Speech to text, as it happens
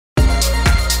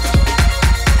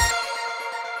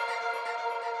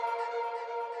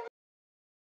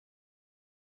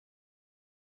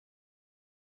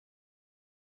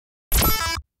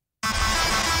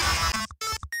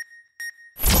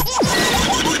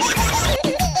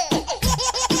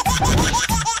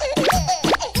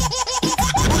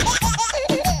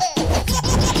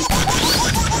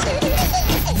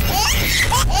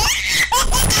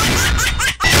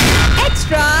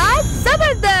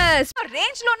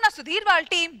చూస్తున్న సుధీర్ వాళ్ళ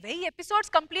team 1000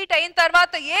 episodes complete అయిన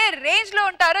తర్వాత ఏ రేంజ్ లో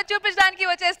ఉంటారో చూపించడానికి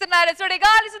వచ్చేస్తున్నారు.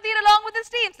 Sudigali Sudheer along with his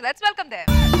teams. Let's welcome them.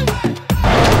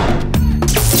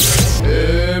 ఏ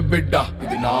బిడ్డ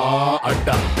ఇది నా అడ్డ,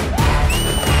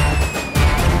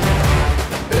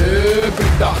 ఏ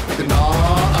బిడ్డ ఇది నా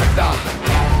అడ్డ.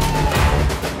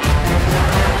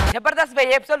 జబర్దస్త్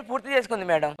 1000 ఎపిసోడ్ పూర్తి చేసుకుంది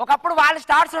మేడం. ఒకప్పుడు వాళ్ళు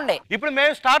స్టార్స్ ఉండే, ఇప్పుడు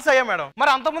మేము స్టార్స్ అయ్యాం మేడం. మరి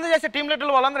అంతకుముందు చేసే టీం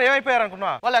లీడర్లు వాళ్ళందరూ ఏమైపోయారు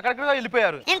అనుకున్నా? వాళ్ళు ఎక్కడికో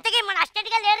వెళ్ళిపోయారు. ఇంతకీ మన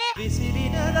అసిస్టెంట్ గా లేరు.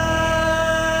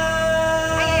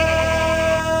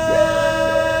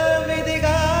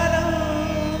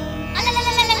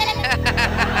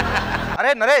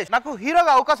 అరే నరేష్, నాకు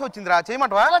హీరోగా అవకాశం వచ్చిందిరా,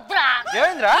 చేయమంటవా?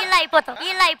 ఏమైందిరా? అయిపోతాం.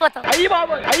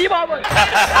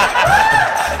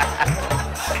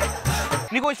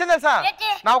 నీకు విషయం తెలుసా?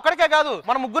 నా ఒక్కడికే కాదు,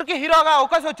 మన ముగ్గురికి హీరోగా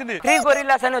అవకాశం వచ్చింది. 3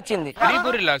 గొరిల్లాస్ అని వచ్చింది. 3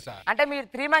 గొరిల్లాస్ అంటే మీరు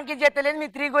 3 మంకీస్ చేస్తలేదు, మీ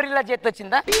 3 గొరిల్లా చేతి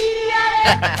వచ్చిందా?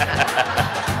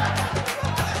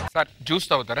 సార్ జ్యూస్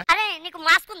తాగుతారా? అరే నీకు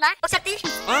మాస్క్ ఉందా? ఒకసారి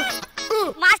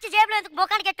మాస్క్ జేబులో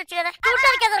బొకానికి ఎట్టొచ్చు కదా.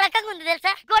 చూడడానికి ఏదో రకంగా ఉంది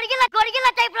తెలుసా?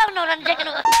 గొరిగిలా టైప్ లో ఉన్నావు రెండు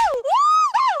జగన్.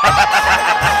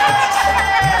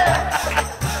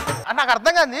 నాకు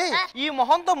అర్థం కాదు, ఈ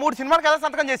మొహంతో 3 సినిమాలకు ఎలా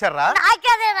సంతకం చేశారా?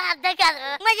 నాకేదే అర్థం కాదు.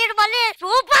 మరి మళ్ళీ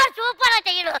సూపర్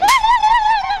అంటే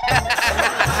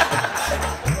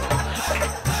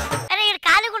అరే ఈడు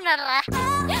ఖాళీగా ఉన్నాడు రా.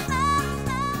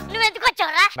 నువ్వు ఎందుకు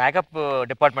వచ్చావురా? Makeup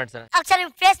department sir. ఒకసారి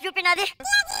ఫేస్ చూపినది.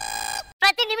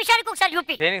 ప్రతి నిమిషానికి ఒకసారి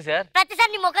చూపి. దేనికి సార్?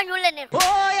 ప్రతిసారి నీ ముఖం చూడలేదు నేను.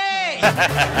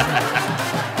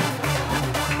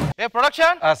 ఏ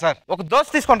ప్రొడక్షన్ సార్, ఒక దోశ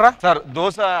తీసుకుంటా సార్.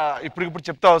 దోశ ఇప్పుడు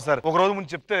చెప్తావు సార్, ఒక రోజు ముందు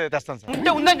చెప్తే తెస్తాను సార్. ఉంటే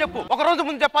ఉందని చెప్పు. ఒక రోజు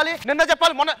ముందు చెప్పాలి, నిన్న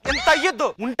చెప్పాలి, మొన్న ఎంత అయ్యొద్దు.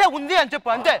 ఉంటే ఉంది అని చెప్పు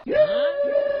అంతే.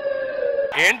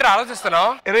 ఏంట్రా ఆలోచిస్తున్నావు?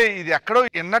 అరే ఇది ఎక్కడో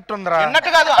ఎన్నట్టుందిరా.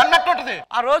 ఎన్నట్టు కాదు, అన్నట్టు ఉంటుంది.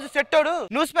 ఆ రోజు సెట్టోడు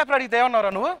న్యూస్ పేపర్ అడిగితే ఏమన్నారా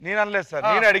నువ్వు? నేను అనలేదు సార్.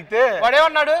 నేను అడిగితే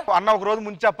వాడేమన్నాడు? అన్న ఒక రోజు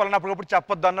ముందు చెప్పాలని, అప్పటికప్పుడు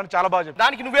చెప్పొద్దు అన్నాను. చాలా బాగా చెప్పు.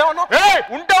 దానికి నువ్వేమన్నావు?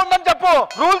 ఉంటే ఉందని చెప్పు,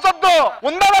 రూల్స్ వద్దు.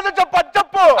 ఉందా లేదో చెప్పు, అది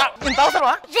చెప్పు. ఇంత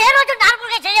అవసరమా? ఏ రోజు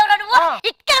నార్మల్ గా చేయవురా నువ్వు?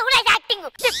 ఇక్కడ కూడా యాక్టింగ్.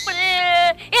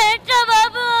 ఏంట్రా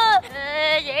బాబు,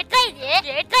 ఏట్రా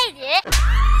ఇది?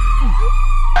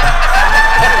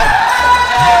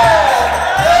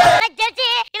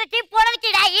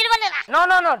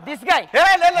 No, this guy.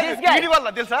 వీడి వల్ల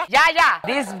తెలుసా? Yeah.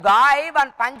 This guy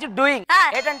one punch doing.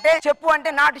 ఏంటంటే చెప్పు అంటే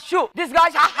not shoe. This guy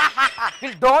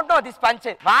you don't know this punch.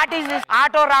 What is this?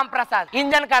 Auto Ram Prasad.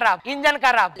 Engine kharab.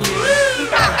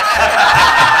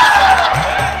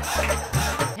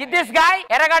 This guy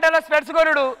ఎర్రగడ్డలో స్పెట్స్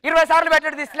కొరుడు 20 సార్లు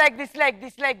పెట్టాడు. this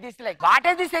like. What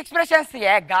is this expressions?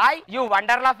 Yeah, guy, you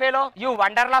wonderla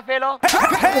fellow.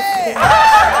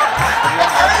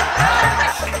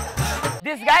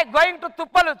 This guy going to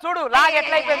తుప్పలు చూడు log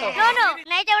ఎట్లా అయిపోయిందో. No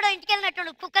night ఎవడో ఇంటికి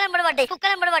వెళ్ళినట్టు కుక్కలు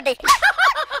ఎంబడబడ్డాయి.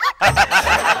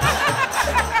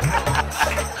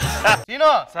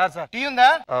 Sino sir tea ఉందా?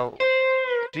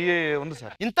 టీ ఉంది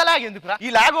సార్. ఇంత లాగ్ ఎందుకురా? ఈ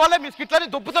లాగ్ వల్ల మీ స్కిట్లని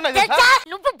దొబ్బుతున్నాయి తెలుసా?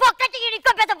 నువ్వు బొక్కటి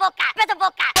ఇంకో పెద్ద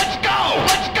బొక్క.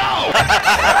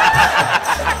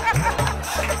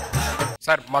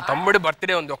 సార్ మా తమ్ముడి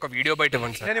బర్త్డే ఉంది, ఒక వీడియో బయట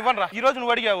ఇవ్వండి సార్. నేను ఇవ్వను రా. ఈ రోజు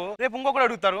నువ్వు అడిగావు, రేపు ఇంకొకరు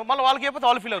అడుగుతారు, మళ్ళీ వాళ్ళకి చెప్పితే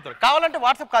వాళ్ళు ఫీల్ అవుతారు. కావాలంటే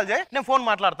వాట్సాప్ కాల్ చేయి, నేను ఫోన్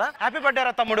మాట్లాడతా. హ్యాపీ బర్త్డే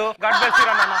రా తమ్ముడు, గాడ్ బ్లెస్ యు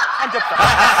రా నాన్న అని చెప్తా.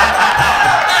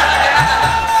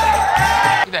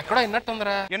 ఇది ఎక్కడో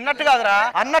ఎన్నట్టుందిరా? ఎన్నట్టు కాదురా,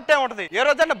 అన్నట్టే ఉంటది. ఏ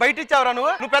రోజన్నా బయట ఇచ్చావురా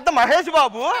నువ్వు పెద్ద మహేష్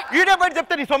బాబు. వీడియో బయట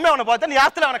చెప్తే నీ సొమ్మే ఏమన్నా పోతే, నీ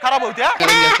ఆస్తులు ఏమైనా ఖరాబ్ అవుతా?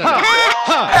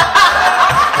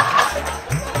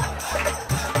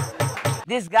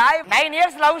 This guy 9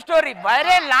 years love story,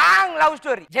 very long love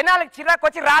story. జనాలకు చిరాకు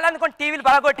వచ్చి రాలనుకొని టీవీలు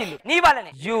బలగొట్టిల్లు నీ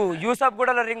వాళ్ళని. యూసఫ్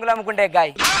గూడలో రింగులు అమ్ముకుంటే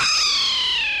guy.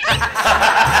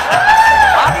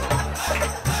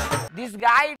 This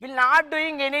guy will not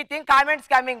doing anything. Comments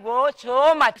coming. Oh, so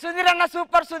much. Sudheer anna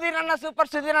super.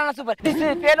 This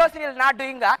fellows will not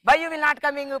doing that. Why you will not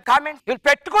coming? Comments. You'll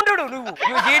pettukundudu nuvu.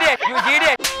 You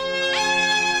idiot.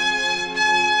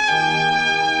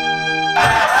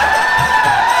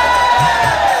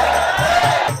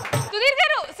 Sudheer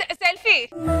గారు selfie.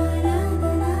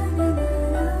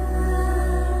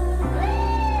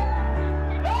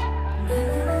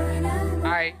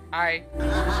 Hi.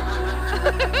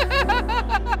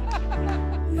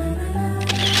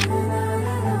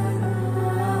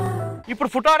 ఇప్పుడు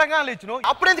photo అడగా ఇచ్చిన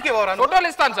అప్పుడు ఎందుకు ఇవ్వరా? ఫోటోలు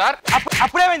ఇస్తాను sir.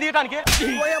 అప్పుడేమైంది తీయడానికి?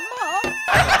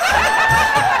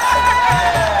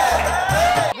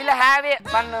 We'll have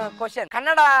one question.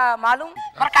 Kannada malum?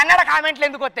 మరి కన్నడ కామెంట్లు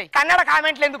ఎందుకు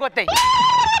వస్తాయి?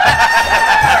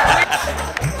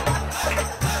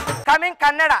 కమింగ్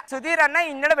కన్నడ. సుధీర్ అన్న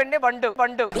ఇన్నడ వెండే బండు.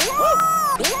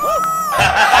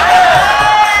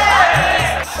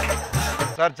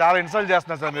 సార్ చాలా ఇన్సల్ట్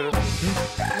చేస్తున్నారు సార్ మీరు.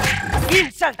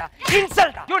 ఇన్సల్ట్.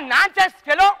 You nonsense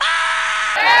fellow.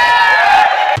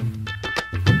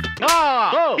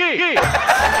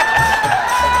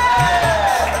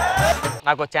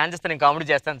 నాకు ఛాన్స్ ఇస్తే నేను కామెడీ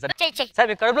చేస్తాను సార్. చెయ్యి చెయ్యి. సార్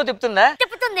మీ కడుపులో తిప్పుతుందా?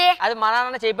 తిప్పుతుంది. అది మా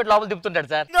నాన్న చేపెట్టి లోపల తిప్పుతుంటాడు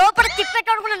సార్. లోపల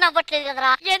తిప్పేటోడు కూడా నవ్వట్లేదు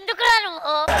కదరా, ఎందుకురా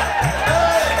నువ్వు?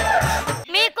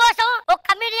 మీకోసం ఒక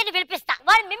కమెడియన్ పిలిపిస్తా,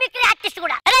 వాడు మిమిక్రీ ఆర్టిస్ట్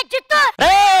కూడా. అరే చిత్తూ,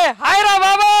 హాయ్ రా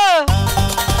బాబా.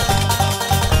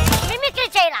 మిమిక్రీ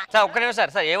చేయరా సార్ ఒక్క నిమిషం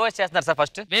సార్. ఏ వాయిస్ చేస్తున్నారు సార్?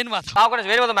 ఫస్ట్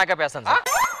వేరే విధంగా మేకప్ వేస్తాను sir.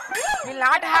 Will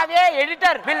not have a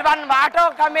editor, will one auto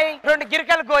coming, 2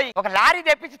 గిరికలు పోయి ఒక లారీ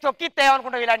తెప్పించి తొక్కితే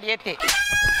అనుకుంటావు ఇలాంటి ఎత్తి.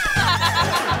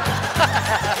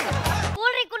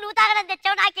 కూల్ డ్రింక్ నువ్వు తాగడం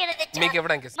తెచ్చావు, నాకేదో తెచ్చావు. మీకు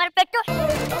ఇవ్వడానికి మరి పెట్టు.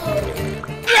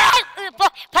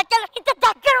 పచ్చలు ఇంత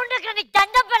దగ్గర ఉండక నీకు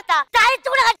దండం పెడతా. తాయెత్తు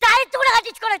కూడా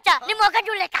కట్టించుకొని వచ్చా నీ మొక్క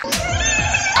చూడలేక.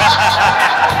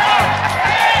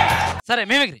 సరే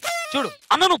మేమిగ్రీ చూడు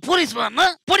అన్న, నువ్వు పోలీసు అన్న,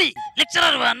 పొడి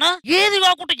లెక్చరర్ అన్న, ఏది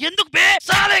కాకుండా ఎందుకు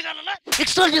సాలే కాల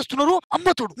ఎక్స్ట్రా చేస్తున్నారు.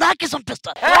 అమ్మతుడు నాకే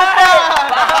చంపేస్తారు.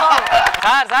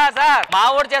 సార్ సార్ సార్ మా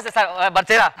ఊరు చేస్తే సార్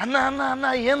బర్చేరా. అన్న అన్న అన్న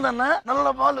ఏందన్నా నల్ల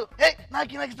బాలు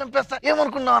నాకు చంపేస్తా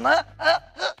ఏమనుకున్నావు అన్న?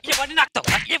 ఇవన్నీ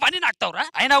నాకుతావురా,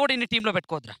 అయినా కూడా ఇన్ని టీమ్ లో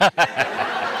పెట్టుకోవద్దురా.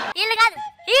 ఇల్లు కాదు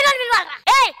హీరోని పిలవాలరా.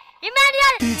 ఏయ్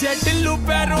ఇమాన్యుయల్,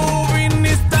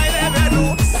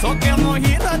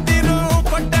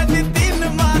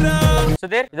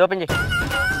 సుధీర్ ఇది ఓపెన్ చేయి.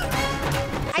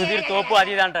 సుధీర్ తోపు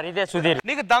అది ఇది అంటారు, ఇదే సుధీర్.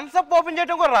 నీకు థమ్స్అప్ ఓపెన్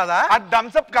చేయడం కూడా రాదా? అది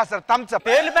థమ్స్అప్ కాదు సార్, థమ్స్అప్.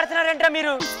 పేర్లు పెడుతున్నారంటే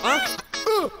మీరు.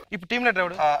 ఇప్పుడు టీం లీడర్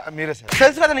ఎవడు? మీరే సార్.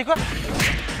 తెలుసు కదా నీకు.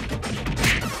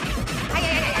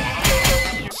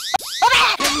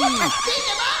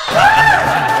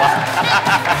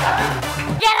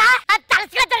 ఏరా అది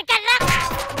తలసుగా దొరికారా?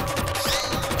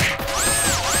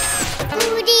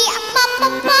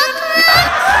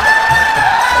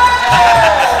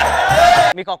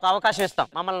 మీకు ఒక అవకాశం ఇస్తాం,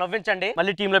 మమ్మల్ని నవ్వించండి,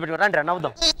 మళ్ళీ టీమ్ లో పెట్టుకుని రండి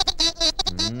నవ్వుదాం.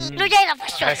 నువ్వు చేయరా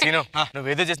ఫస్ట్. సీను నువ్వు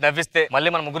ఏదో చేసి నవ్విస్తే మళ్ళీ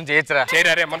మన ముగ్గురు చేయొచ్చురా.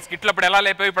 చేయరా రే, మన స్కిట్ లో ఎలా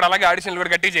లేపావు ఇప్పుడు అలాగే ఆడిషన్లు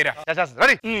కూడా గట్టి చేయరా.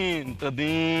 ఇంత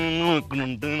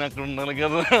అక్కడ ఉండాలి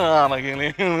కదా, అలాగే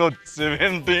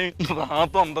వచ్చేవేంటి రా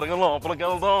తొందరగా లోపలికి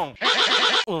వెళ్దాం.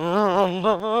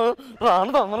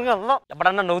 రాను తొందరగా వెళ్దాం.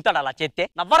 ఎప్పుడన్నా నవ్వుతాడు అలా చేస్తే?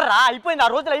 నవ్వర్రా, అయిపోయింది, ఆ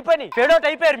రోజులు అయిపోయినాయి, ఫేడ్ అవుట్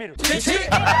అయిపోయారు మీరు.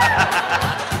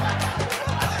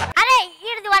 అరే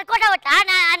ఈడిది వర్కౌట్ అవట్లా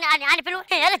అని పిలువు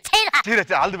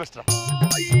చేయరా. ఆల్ ది బెస్ట్ రా.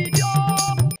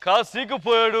 కాశీకి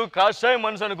పోయాడు, కాషాయ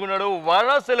మనసు అనుకున్నాడు,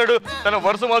 వారాసెళ్ళాడు, తన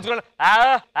వరుస మార్చుకున్నాడు.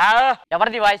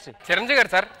 ఎవరిది వాయిస్? చిరంజీవి గారు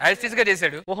సార్ ఐస్టీస్ గా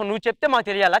చేశాడు. ఓహో నువ్వు చెప్తే మాకు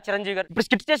తెలియాలా? చిరంజీవి గారు ఇప్పుడు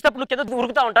స్కిట్ చేసేటప్పుడు నువ్వు కింద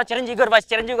ఉరుకుతా ఉంటా, చిరంజీవి గారు వాయిస్,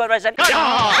 చిరంజీవి గారు వాయిస్ అని.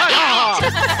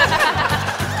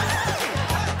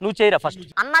 నువ్వు చేయరా ఫస్ట్.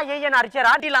 అన్న ఏ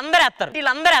అరిచారా? వీళ్ళందరూ వేస్తారు,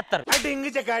 వీళ్ళందరూ వేస్తారు.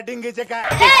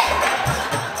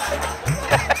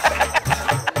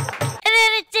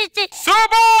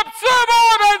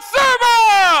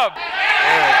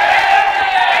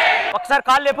 ఒకసారి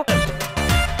కాల్ లేపు.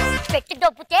 పెట్టి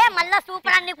దొప్పితే మళ్ళా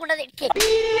సూపర్ అన్ని ఉండదు.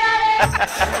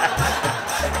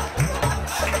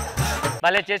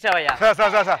 భలే చేసావయ్యా.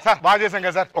 సార్ బాగా చేశాం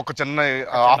కదా సార్. ఒక చిన్న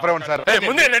ఆఫర్ ఇవ్వండి సార్.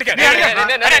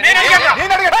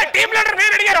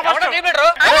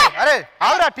 అరే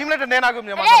ఆవురా టీం లీడర్ నేను.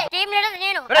 టీమ్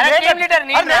లీడర్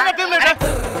నేను.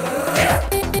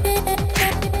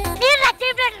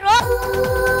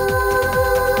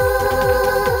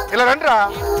 ఇలా రండిరా.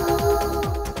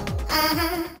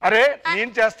 అరే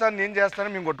నేను చేస్తాను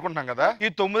మేము కొట్టుకుంటున్నాం కదా. ఈ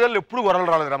 9 ఏళ్ళు ఎప్పుడు గొర్రెలు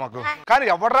రాలేదురా మాకు. కానీ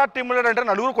ఎవడరా టీం లీడర్ అంటే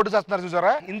నలుగురు కొట్టు చేస్తున్నారు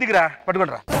చూసారా. ఇందుకురా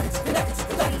పట్టుకోండి రా.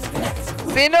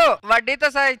 విను వడ్డీతో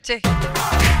సహా ఇచ్చే.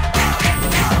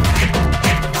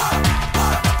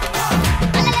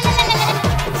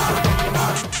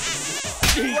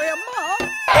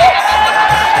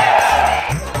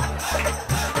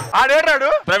 ఆడేడాడు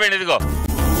ప్రవీణ్ ఇదిగో.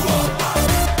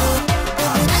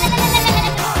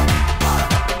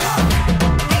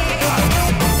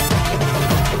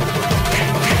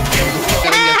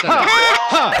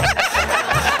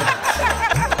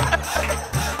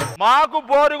 మాకు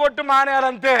బోరు కొట్టు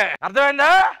మానేయాలంతే, అర్థమైందా?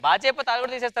 బాగా చెప్పి తాగు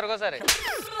కూడా తీసేస్తారు ఒకసారి.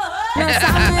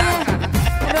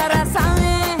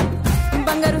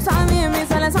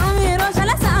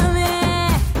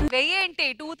 వెయ్యేంటి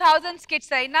 2000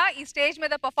 స్కిట్స్ అయినా ఈ స్టేజ్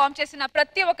మీద పర్ఫార్మ్ చేసిన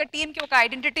ప్రతి ఒక్క టీమ్ కి ఒక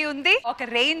ఐడెంటిటీ ఉంది, ఒక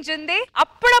రేంజ్ ఉంది.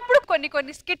 అప్పుడప్పుడు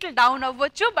కొన్ని స్కిట్లు డౌన్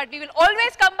అవ్వచ్చు, but we will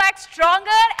always come back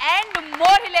stronger and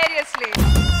more hilariously.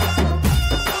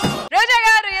 రోజా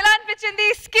గారు ఎలా అనిపించింది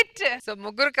స్కిట్? సో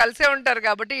ముగ్గురు కలిసే ఉంటారు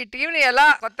కాబట్టి ఈ టీం ని ఎలా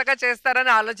కొత్తగా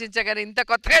చేస్తారని ఆలోచించగానే ఇంత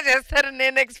కొత్తగా చేస్తారని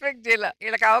నేను ఎక్స్పెక్ట్ చేయాల.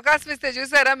 వీళ్ళకి అవకాశం ఇస్తే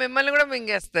చూసారా మిమ్మల్ని కూడా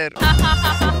మింగేస్తారు.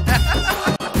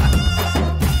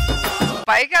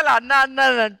 పైగా అలా అన్న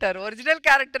అంటారు. ఒరిజినల్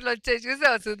క్యారెక్టర్లు వచ్చాయి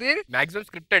చూసావా సుధీర్? మాక్సిమం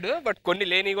స్క్రిప్టెడ్ బట్ కొన్ని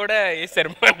లేని కూడా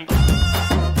వేసారు.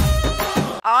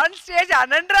 ఆన్ స్టేజ్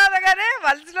అనండి రాగానే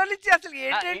వలసలో నుంచి అసలు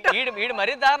ఏంటంటే వీడు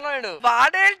మరీ దారుణం.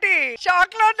 వాడేంటి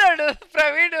షాక్ లో ఉన్నాడు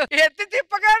ప్రవీణ్. ఎత్తి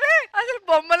తిప్పగానే అసలు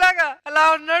బొమ్మలాగా అలా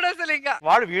ఉన్నాడు అసలు ఇంకా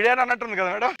వాడు వీడేనా అన్నట్టుంది కదా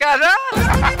మేడం కదా.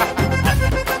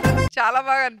 చాలా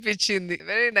బాగా అనిపించింది.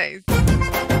 Very nice.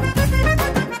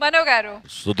 మనో గారు,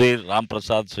 సుధీర్, రామ్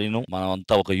ప్రసాద్, శ్రీను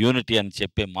మనమంతా ఒక యూనిటీ అని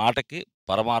చెప్పే మాటకి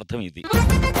పరమార్థం ఇది.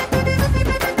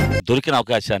 దొరికిన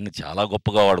అవకాశాన్ని చాలా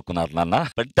గొప్పగా వాడుకున్నారు నాన్న.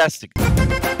 ఫెంటాస్టిక్.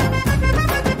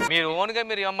 మీరు ఓన్ గా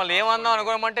మీరు మమ్మల్ని ఏమన్నా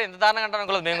అనుకోమంటే ఇంత దారుణంగా అంటారు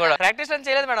అనుకోలేదు. మేము కూడా ప్రాక్టీస్ అని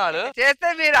చేయలేదు మేడం. వాళ్ళు చేస్తే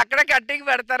మీరు అక్కడ కట్టింగ్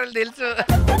పెడతారని తెలుసు.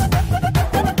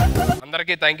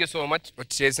 అందరికీ థ్యాంక్ యూ సో మచ్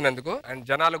వచ్చి చేసినందుకు. అండ్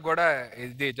జనాలకు కూడా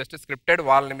ఇది జస్ట్ స్క్రిప్టెడ్,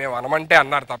 వాళ్ళని మేము అనమంటే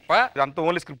అన్నారు తప్ప అంత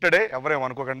ఓన్లీ స్క్రిప్టెడే, ఎవరేం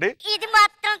అనుకోకండి. ఇది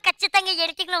మాత్రం ఖచ్చితంగా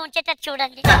ఎడిటింగ్ లో ఉంచేటట్టు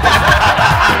చూడండి.